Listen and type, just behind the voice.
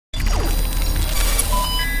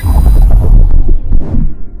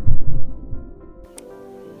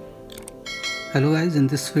Hello guys, in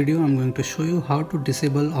this video I'm going to show you how to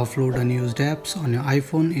disable offload unused apps on your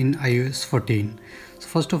iPhone in iOS 14. So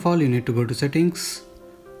first of all, you need to go to settings,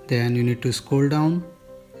 then you need to scroll down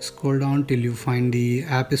till you find the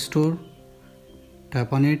app store,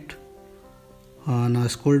 tap on it. Now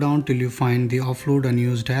scroll down till you find the offload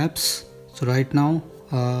unused apps. So right now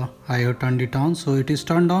I have turned it on, so it is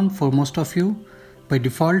turned on for most of you by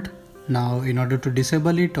default. Now in order to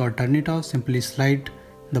disable it or turn it off, simply slide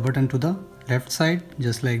the button to the left side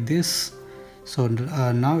just like this. So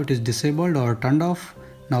now it is disabled or turned off.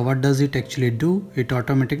 Now what does it actually do? It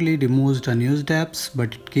automatically removes unused apps,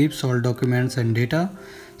 but it keeps all documents and data.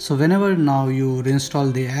 So whenever now you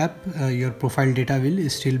reinstall the app, your profile data will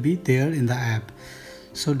still be there in the app.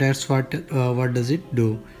 So that's what does it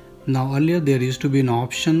do. Now earlier there used to be an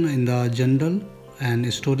option in the general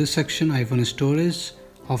and storage section, iPhone storage,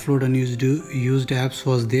 offload unused apps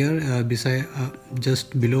was there beside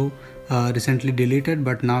just below recently deleted,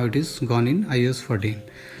 but now it is gone in iOS 14.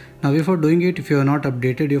 Now before doing it, if you have not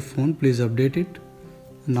updated your phone, please update it.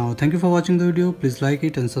 Now thank you for watching the video. Please like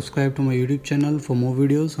it and subscribe to my YouTube channel for more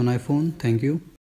videos on iPhone. Thank you.